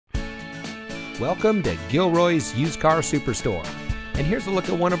Welcome to Gilroy's Used Car Superstore. And here's a look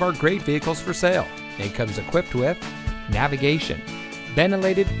at one of our great vehicles for sale. It comes equipped with navigation,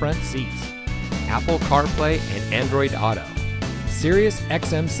 ventilated front seats, Apple CarPlay and Android Auto, Sirius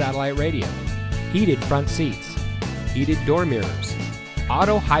XM satellite radio, heated front seats, heated door mirrors,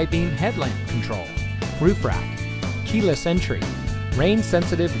 auto high beam headlamp control, roof rack, keyless entry, rain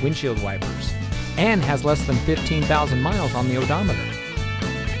sensitive windshield wipers, and has less than 15,000 miles on the odometer.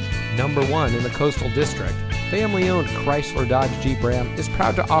 Number 1 in the Coastal District, family-owned Chrysler Dodge Jeep Ram is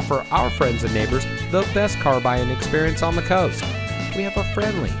proud to offer our friends and neighbors the best car buying experience on the coast. We have a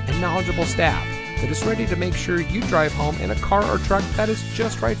friendly and knowledgeable staff that is ready to make sure you drive home in a car or truck that is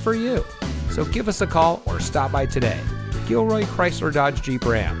just right for you. So give us a call or stop by today. Gilroy Chrysler Dodge Jeep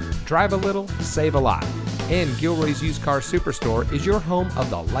Ram. Drive a little, save a lot. And Gilroy's Used Car Superstore is your home of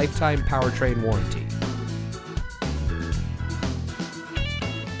the lifetime powertrain warranty.